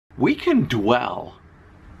we can dwell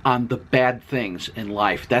on the bad things in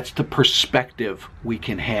life. That's the perspective we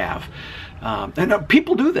can have. And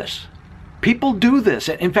people do this. People do this.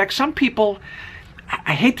 In fact, some people,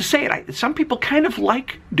 I hate to say it, some people kind of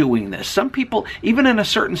like doing this. Some people, even in a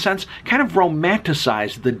certain sense, kind of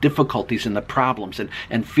romanticize the difficulties and the problems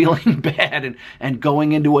and feeling bad and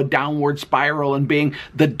going into a downward spiral and being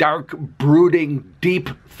the dark, brooding, deep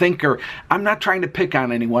thinker. I'm not trying to pick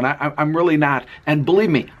on anyone. I'm really not. And believe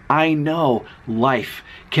me, I know life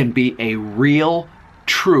can be a real,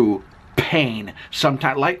 true pain.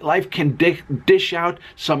 Sometimes life can dish out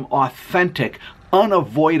some authentic,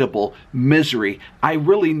 unavoidable misery. I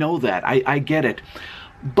really know that. I get it.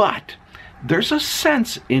 But there's a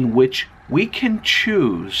sense in which we can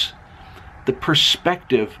choose the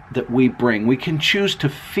perspective that we bring. We can choose to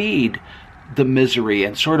feed the misery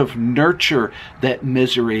and sort of nurture that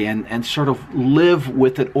misery and sort of live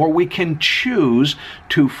with it, or we can choose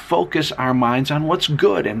to focus our minds on what's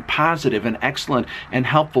good and positive and excellent and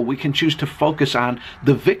helpful. We can choose to focus on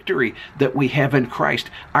the victory that we have in Christ.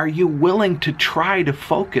 Are you willing to try to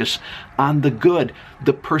focus on the good?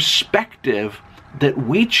 The perspective that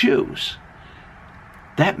we choose,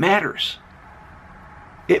 that matters.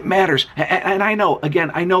 It matters. And I know, again,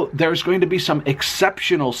 I know there's going to be some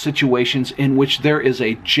exceptional situations in which there is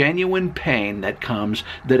a genuine pain that comes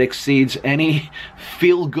that exceeds any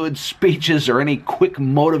feel-good speeches or any quick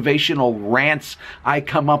motivational rants I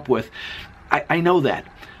come up with. I know that.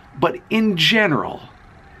 But in general,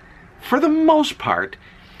 for the most part,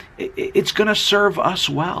 it's going to serve us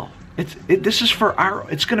well. It's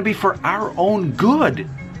going to be for our own good.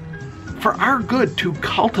 For our good to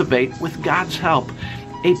cultivate, with God's help,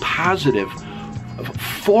 a positive,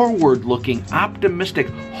 forward-looking, optimistic,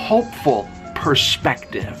 hopeful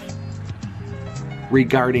perspective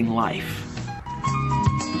regarding life.